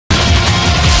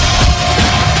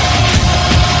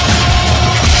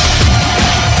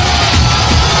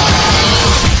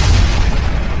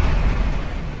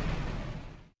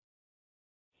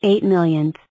8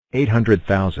 millions.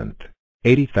 800,000.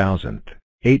 80,000.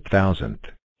 8,000.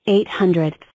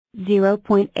 800.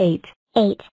 0.8.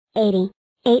 8, 80,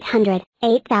 800,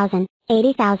 8,000,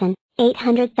 80,000,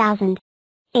 800,000.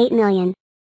 8 million.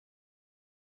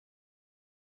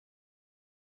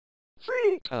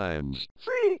 3 times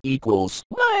 3 equals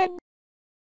 9.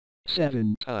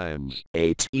 7 times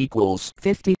 8 equals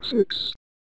 56.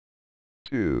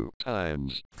 2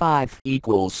 times 5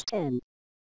 equals 10.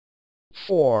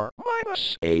 4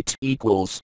 minus 8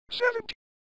 equals 70.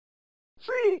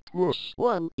 3 plus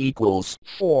 1 equals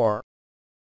 4.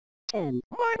 10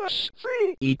 minus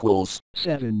 3 equals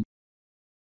 7.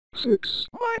 6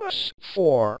 minus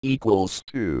 4 equals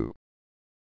 2.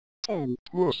 10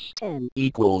 plus 10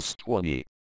 equals 20.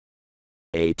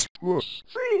 8 plus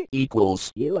 3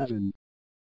 equals 11.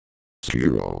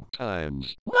 0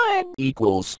 times 9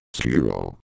 equals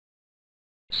 0.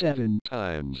 7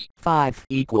 times 5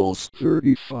 equals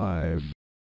 35.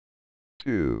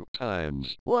 2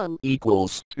 times 1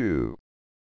 equals 2.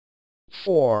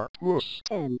 4 plus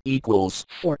 10 equals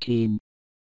 14.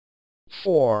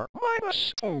 4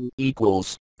 minus 10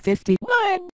 equals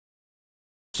 59.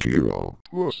 0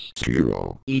 plus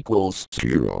 0 equals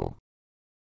 0.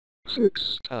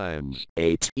 6 times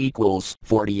 8 equals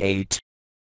 48.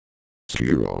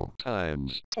 0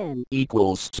 times 10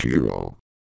 equals 0.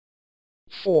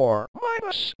 4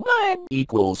 minus 9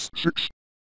 equals 6.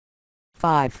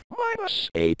 5 minus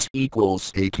 8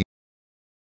 equals 18.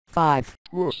 5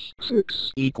 plus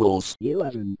 6 equals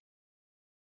 11.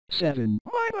 7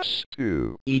 minus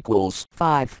 2 equals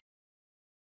 5.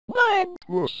 9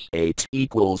 plus 8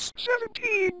 equals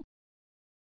 17.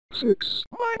 6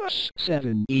 minus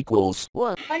 7 equals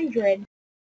 100.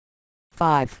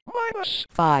 5 minus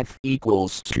 5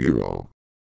 equals 0.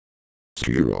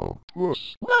 0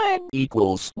 plus 9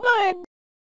 equals 9.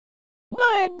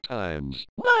 9 times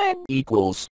 9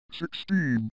 equals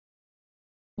 16.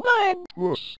 9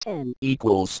 plus 10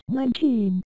 equals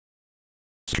 19.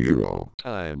 0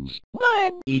 times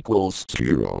 9 equals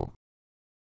 0.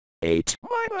 8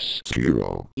 minus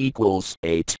 0 equals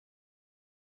 8.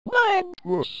 9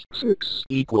 plus 6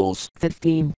 equals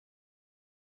 15.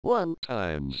 1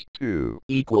 times 2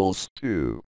 equals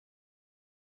 2.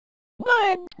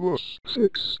 9 plus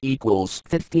 6 equals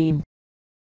 15.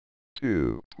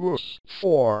 2 plus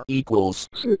 4 equals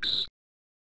 6.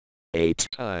 8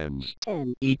 times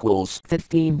 10 equals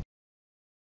 15.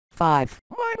 5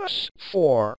 minus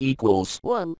 4 equals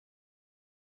 1.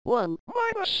 1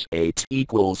 minus 8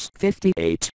 equals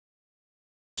 58.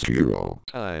 0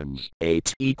 times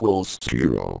 8 equals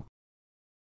 0.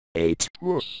 8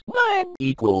 plus 9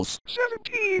 equals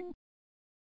 17.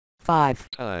 5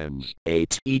 times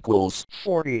 8 equals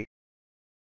 40.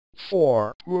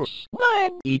 4 plus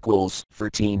 9 equals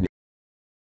 13.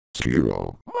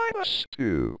 0 minus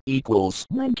 2 equals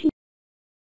 19.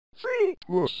 3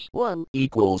 plus 1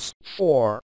 equals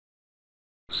 4.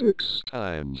 6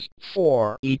 times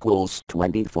 4 equals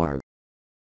 24.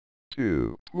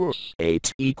 2 plus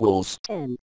 8 equals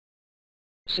 10.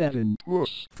 7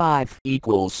 plus 5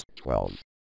 equals 12.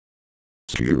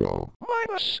 0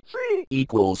 minus 3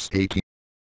 equals 18.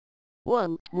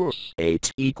 1 plus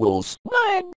 8 equals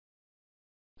 9.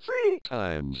 3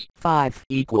 times 5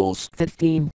 equals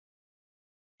 15.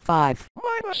 5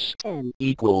 minus 10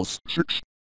 equals 6.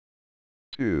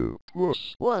 2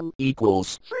 plus 1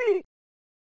 equals 3.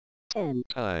 10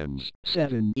 times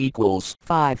 7 equals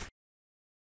 5.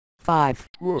 5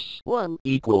 plus 1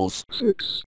 equals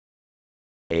 6.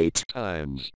 8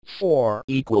 times 4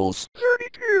 equals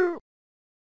 32.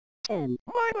 10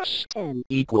 minus 10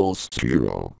 equals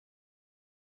 0.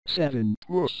 7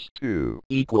 plus 2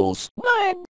 equals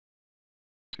 9.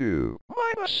 2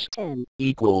 minus 10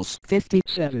 equals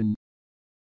 57.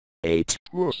 8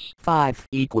 plus 5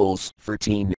 equals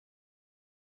 13.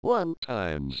 1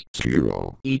 times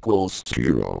 0 equals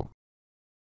 0.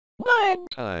 9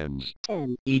 times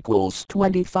 10 equals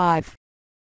 25.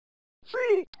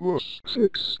 3 plus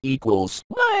 6 equals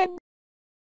 9.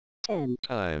 10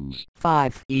 times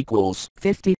 5 equals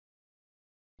 50.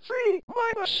 3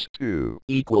 minus 2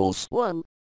 equals 1.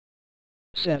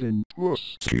 7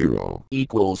 plus 0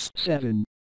 equals 7.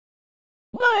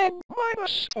 9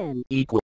 minus 10 equals